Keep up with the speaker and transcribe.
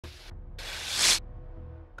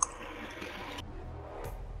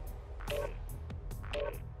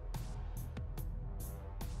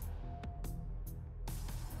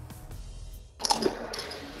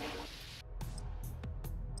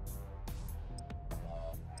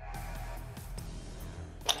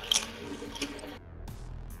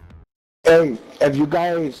Hey, if you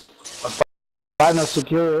guys find a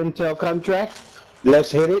secure intel contract, let's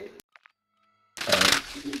hit it.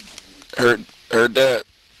 Heard that.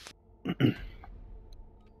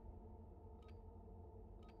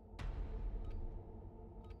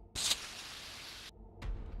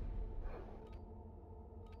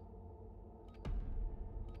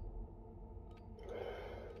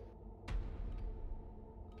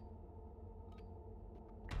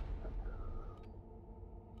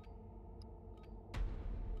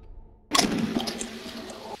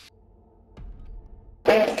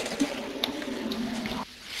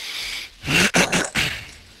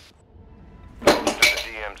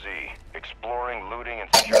 Exploring, looting, and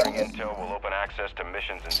securing intel will open access to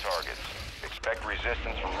missions and targets. Expect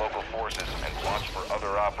resistance from local forces and watch for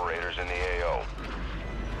other operators in the AO.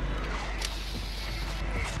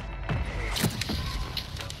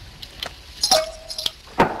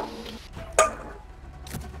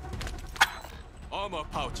 Armor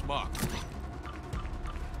pouch marked.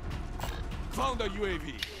 Found a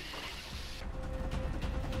UAV.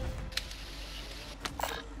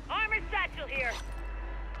 Armor satchel here.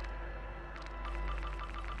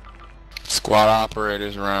 Squad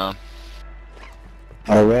operators around.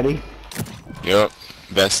 Already? Yup.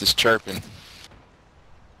 Vest is chirping.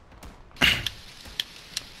 I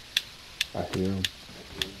hear him.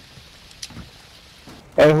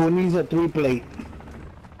 Hey, who needs a 3-plate?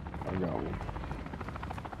 I got one.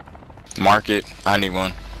 Mark it. I need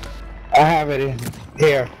one. I have it in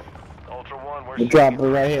here. Ultra One, we're The dropper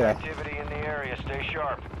right here. activity in the area. Stay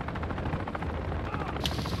sharp.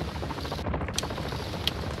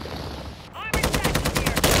 Armor satchel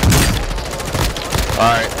here.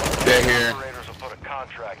 Alright, they're here. Operators will put a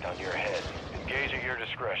contract on your head. Engage at your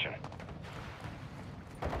discretion.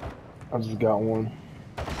 I just got one.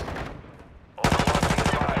 Ultra One, be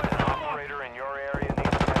advised, an operator in your area needs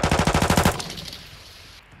to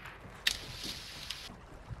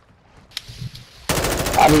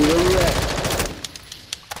I mean, where you at?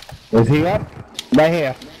 Is he up? Right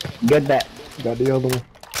here. Get that. Got the other one.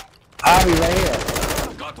 I'll be right here.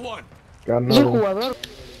 Got one. Got another one. Armor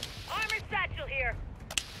satchel here.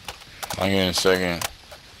 I'll get in a second.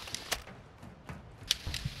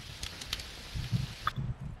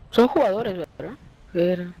 Son jugadores, ¿verdad?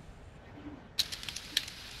 Era.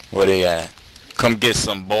 Where they at? Come get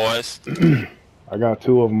some boys. I got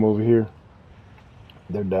two of them over here.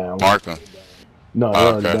 They're down. Mark them. No, they're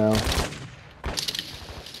already Okay. down.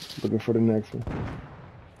 Looking for the next one.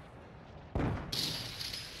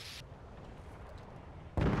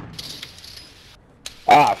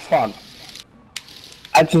 Ah, fuck.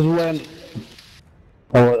 I just went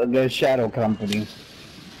against Shadow Company.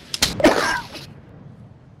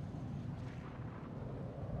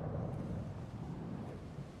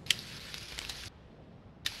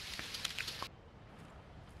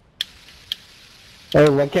 Hey,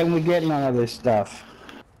 why can't we get none of this stuff?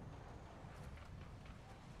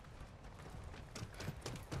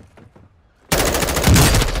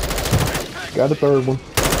 Got the third one. Too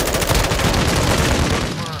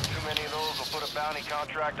many of those will put a bounty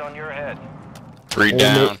contract on your head. 3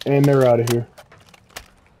 down. And they're out of here.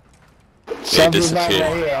 They Something disappeared.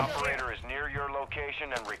 right The here. operator is near your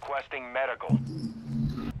location and requesting medical.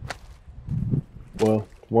 Well,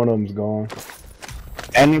 one of them's gone.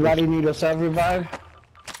 Anybody need a self-revive?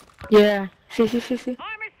 Yeah. Sí, sí, sí, sí.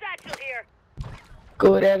 Armor satchel here.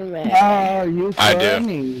 Cúrenme. Oh, you I do.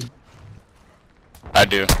 funny. I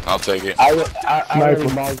do. I'll take it. I already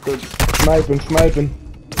Sniper. marked it. Sniping.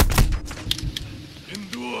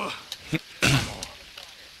 Endure.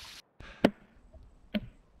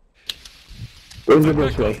 Where's it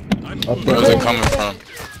this way? Up Where's there. it coming from?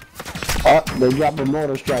 Oh, they dropped a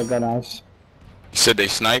mortar strike on us. You said they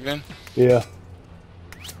sniping? Yeah.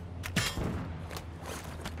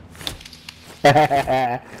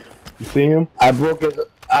 You see him? I broke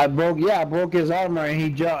his armor and he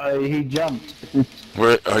jumped.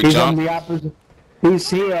 Where? He He's on jumped? the opposite. He's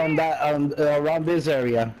here around this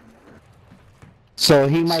area. So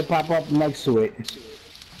he might pop up next to it.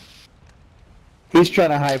 He's trying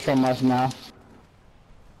to hide from us now.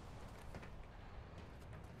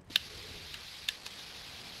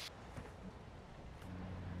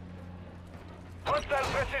 Hostile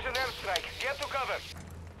precision airstrike. Get to cover.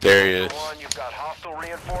 There he is. One, you've got hostile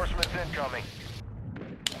reinforcements incoming.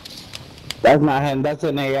 That's not him, that's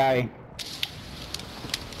an AI.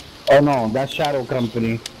 Oh no, that's Shadow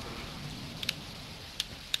Company.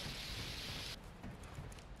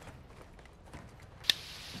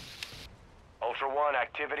 Ultra One,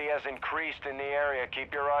 activity has increased in the area.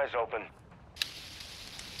 Keep your eyes open.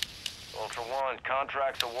 Ultra One,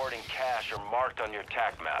 contracts awarding cash are marked on your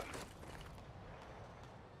TAC map.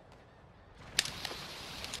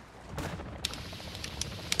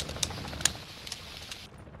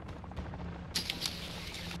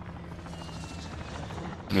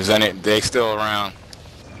 Is any? They still around?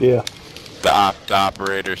 Yeah. The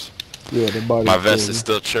operators. Yeah, the body. My vest is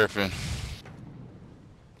still chirping.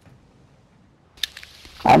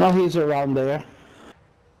 I know he's around there.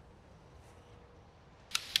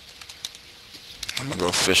 I'm gonna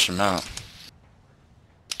go fish him out.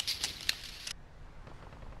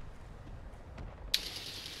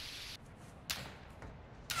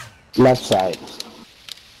 Left side.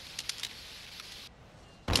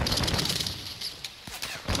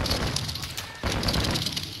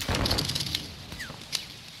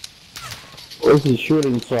 Where's he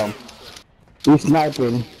shooting from? He's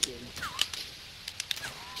sniping.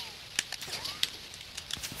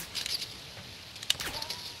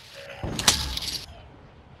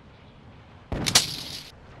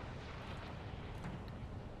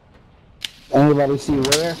 Anybody see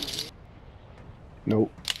where?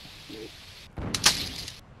 Nope.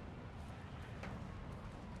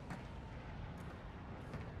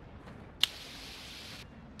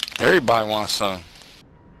 Everybody wants some.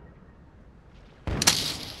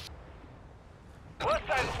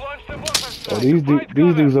 Oh, these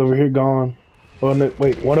dudes over here gone. Oh, no,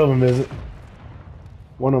 wait, one of them isn't.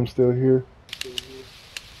 One of them still here.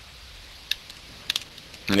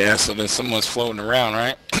 Yeah, so then someone's floating around,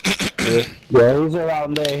 right? Yeah, he's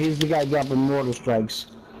around there. He's the guy dropping mortar strikes.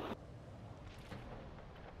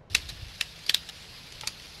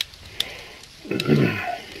 Friendly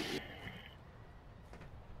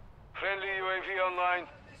UAV online.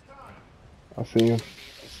 I see him.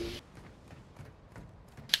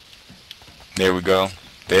 There we go.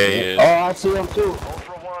 There he is. Oh, I see him too.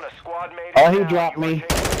 Ultra One, a squad mate. Oh, is he down. dropped You are me.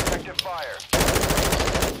 taking effective fire.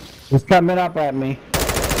 He's coming up at me.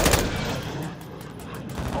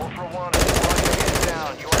 Ultra One, a squad mate is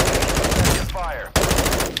down. You are taking effective fire.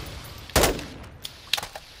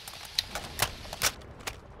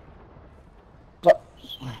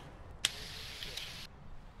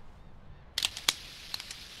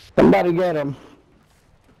 Somebody get him.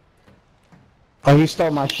 Oh, he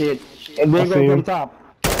stole my shit. And I then see go him. from top.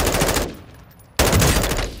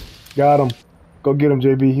 Got him. Go get him,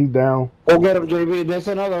 JB. He's down. Go get him, JB. There's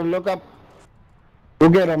another one. Look up. Go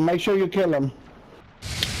get him. Make sure you kill him.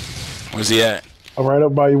 Where's he at? I'm right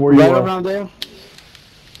up by you where you Right are. around there.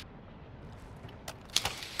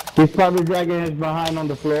 He's probably dragging his behind on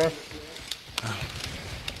the floor.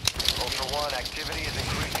 Ultra One, activity is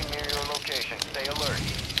increasing near your location. Stay alert.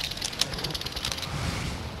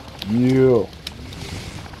 Yeah.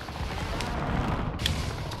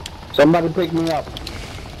 Somebody pick me up.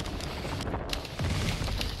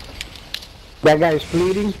 That guy is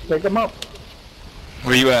bleeding. Pick him up.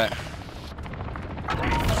 Where you at?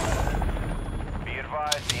 Be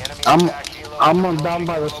advised, the enemy I'm attack helo I'm is on down approaching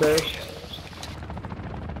by your the stairs. location.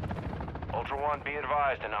 Ultra One, be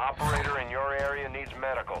advised, an operator in your area needs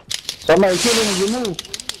medical. Somebody kill him if you move.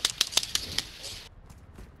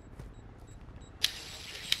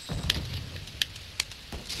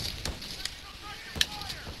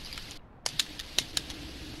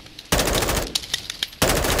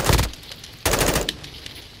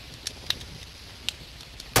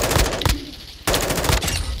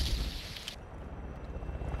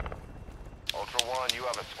 Ultra One, you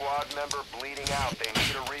have a squad member bleeding out. They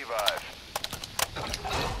need a revive.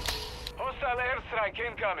 Hostile airstrike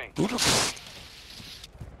incoming. Who the f...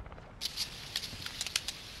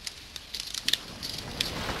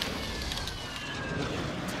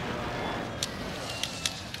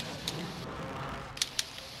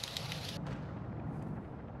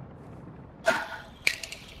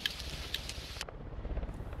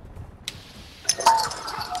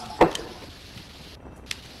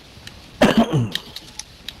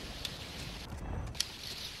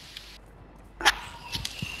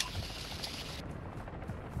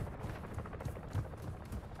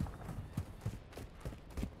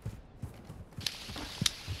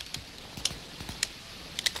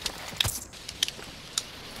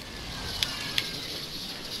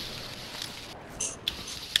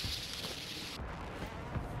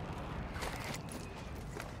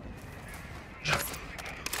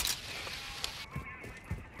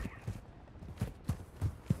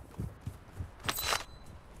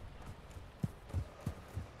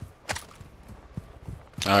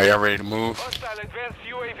 Alright, y'all ready to move? Hostile advanced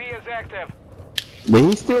UAV is active. Did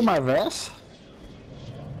he steal my vest?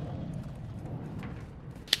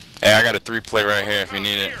 Hey, I got a 3-play right here if you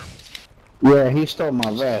need it. Yeah, he stole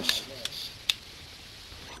my vest.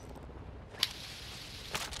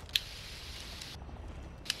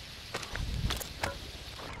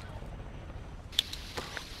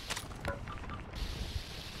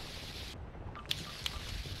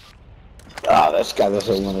 Ah, this guy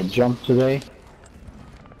doesn't want to jump today.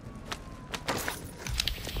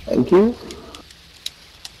 Thank you.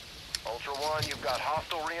 Ultra One, you've got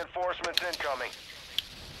hostile reinforcements incoming.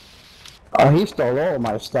 Oh, he stole all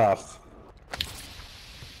my stuff.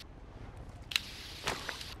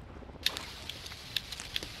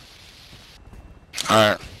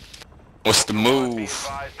 Alright. What's the Be move?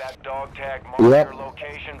 advised that dog tag marks Yep. your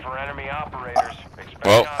location for enemy operators. Expect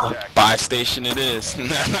Well, contact. buy station it is.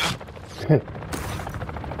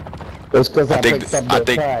 Just because I think- picked up I the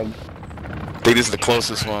think- tag. I think this is the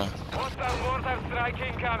closest one. Hostile mortar strike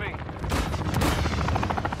incoming.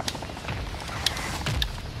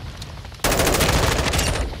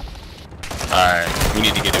 Alright, we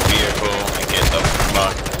need to get a vehicle and get the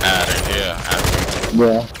fuck out of here.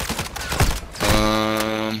 Yeah.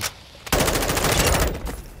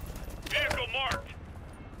 Vehicle marked.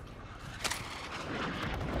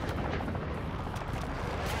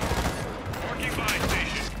 Marking buy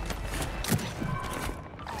station.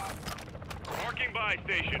 Marking buy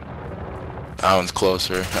station. That one's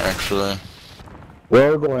closer, actually.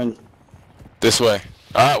 Where are we going? This way.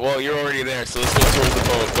 Alright, well, you're already there, so let's go towards the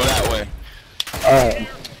boat. Go that way. Alright.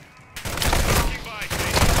 Marking buy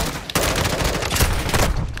station.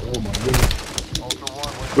 Oh my goodness. Ultra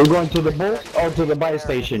One, We're going to the boat or to the buy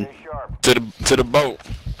station? stay sharp. To the boat.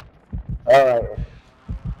 Alright.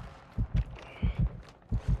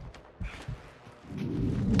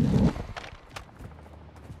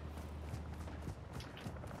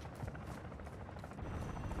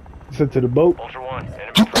 Sent to the boat. Ultra One,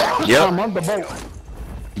 enemy threat. I'm Yep. on the boat.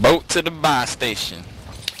 Boat to the buy station.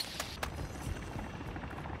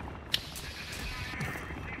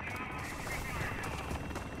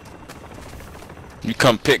 You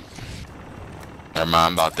come pick. Never mind,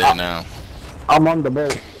 I'm about there now. I'm on the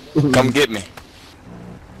boat. Come get me.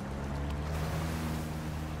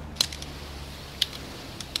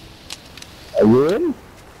 Are you in?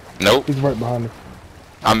 Nope, He's right behind us.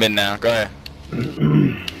 I'm in now. Go ahead.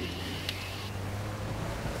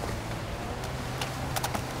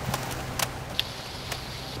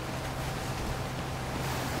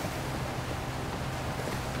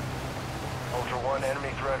 Ultra One, enemy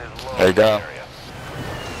threat is low. There you in go. the area.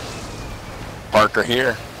 Parker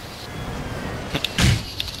here.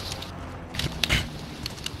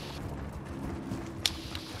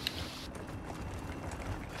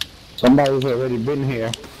 Somebody's already been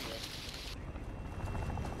here.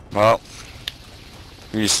 Well,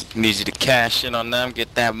 we just need you to cash in on them.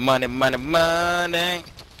 Get that money, money, money.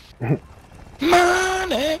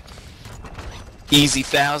 Money. Easy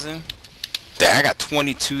 1,000. Damn, I got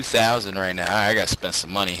 22,000 right now. I gotta spend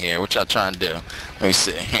some money here. What y'all trying to do? Let me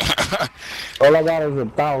see. All I got is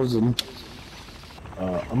 1,000.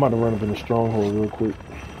 I'm about to run up in the stronghold real quick.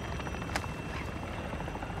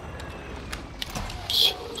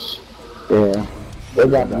 Yeah. They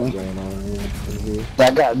got Got me. going on here.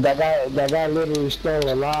 That guy literally stole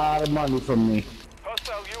a lot of money from me.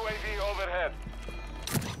 Hostile UAV overhead.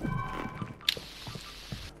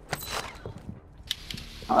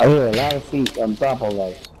 I hear a lot of feet on top of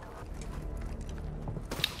us.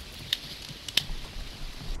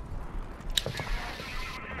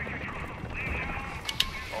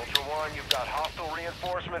 Ultra One, you've got hostile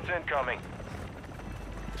reinforcements incoming.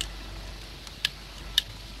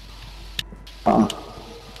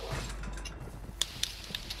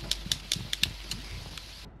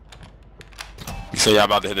 You say y'all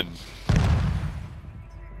about to hit a...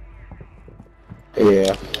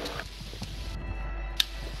 Yeah.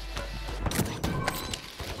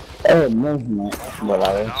 Oh, movement. But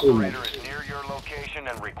I An don't see me. operator is near your location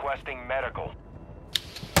and requesting medical.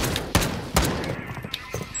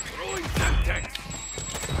 Throwing Semtex.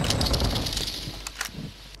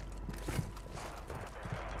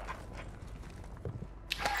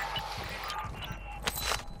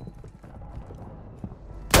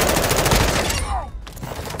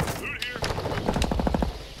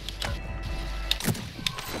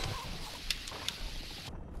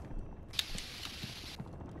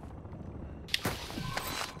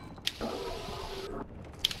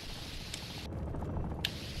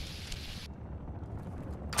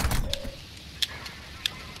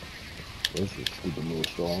 This is stupid little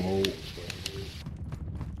stronghold.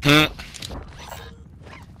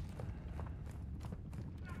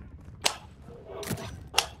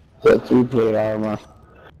 The 3-plate armor.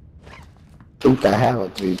 I think I have a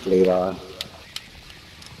 3-plate on.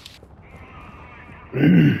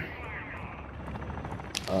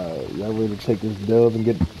 Y'all ready to take this dub and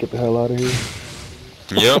get the hell out of here?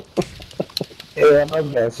 Yep. Yeah,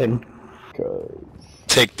 I'm guessing. Cause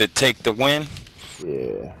Take the win.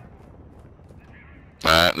 yeah,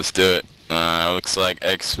 Alright, let's do it. Looks like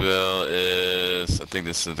Xville is... I think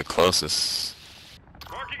this is the closest.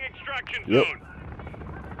 Marking Yep.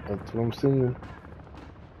 That's what I'm seeing.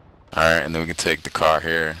 Alright, and then we can take the car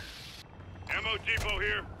here. Ammo depot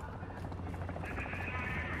here.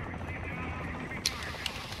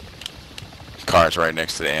 Car's right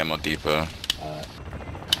next to the ammo depot.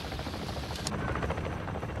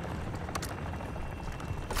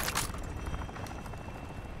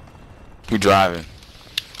 Who driving?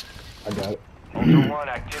 I got it. Ultra One,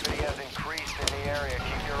 activity has increased in the area.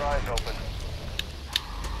 Keep your eyes open.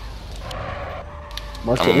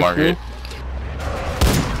 Mark I'm gonna mark it.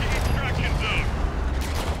 Extraction zone.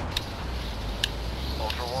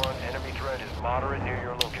 Ultra One, enemy threat is moderate near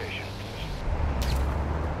your location.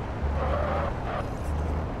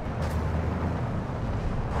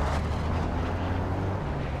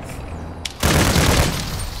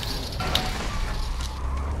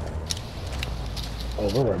 Oh,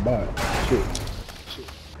 we're right by it. Shit.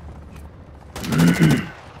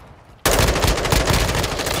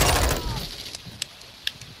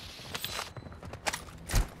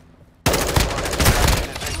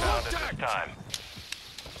 Time.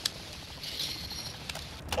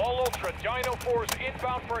 All Ultra, Dino 4 is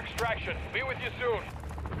inbound for extraction. Be with you soon.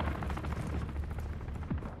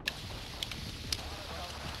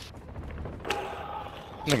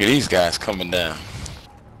 Look at these guys coming down.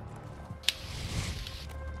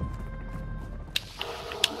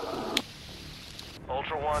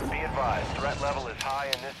 Ultra One, be advised. Threat level is high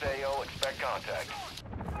in this AO. Expect contact.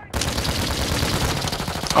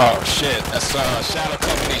 Oh shit, that's Shadow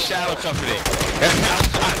Company, Shadow Company.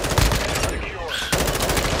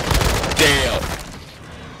 Damn.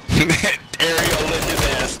 Ariel lit his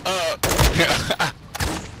ass up.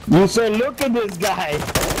 You said, look at this guy.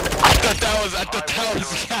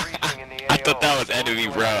 I thought that was enemy,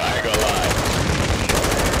 bro. I ain't gonna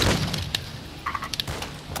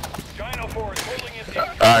lie. Dino 4 is holding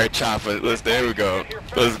it. Alright, Chopper, there we go.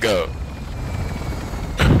 Let's go.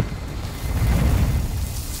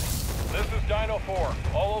 This is Dino 4.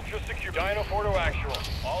 All Ultra secure. Dino 4 to actual.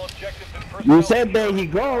 All objectives and personnel. You said there he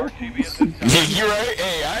go. You're right.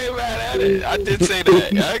 Hey, I ain't mad at it. I did say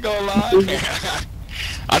that. I ain't gonna lie.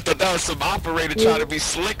 I thought that was some operator trying to be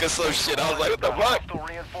slick or some shit. I was like, what the fuck? Hostile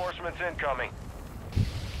reinforcements incoming.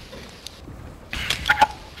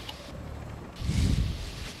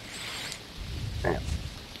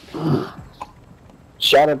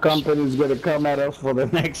 Shadow Company's gonna come at us for the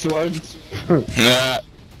next one. Nah.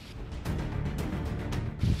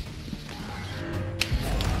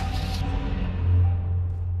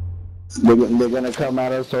 They're gonna come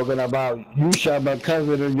at us talking about you shot my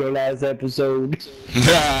cousin in your last episode.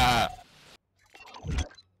 Nah.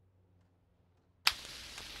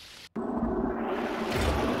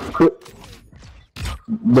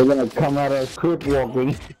 They're gonna come at us crip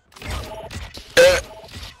walking.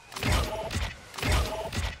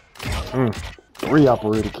 Three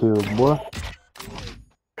operator kills, boy.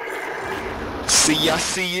 See, I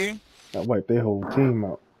see you. I wiped their whole team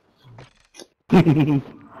out.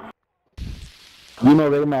 You know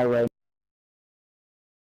they mad right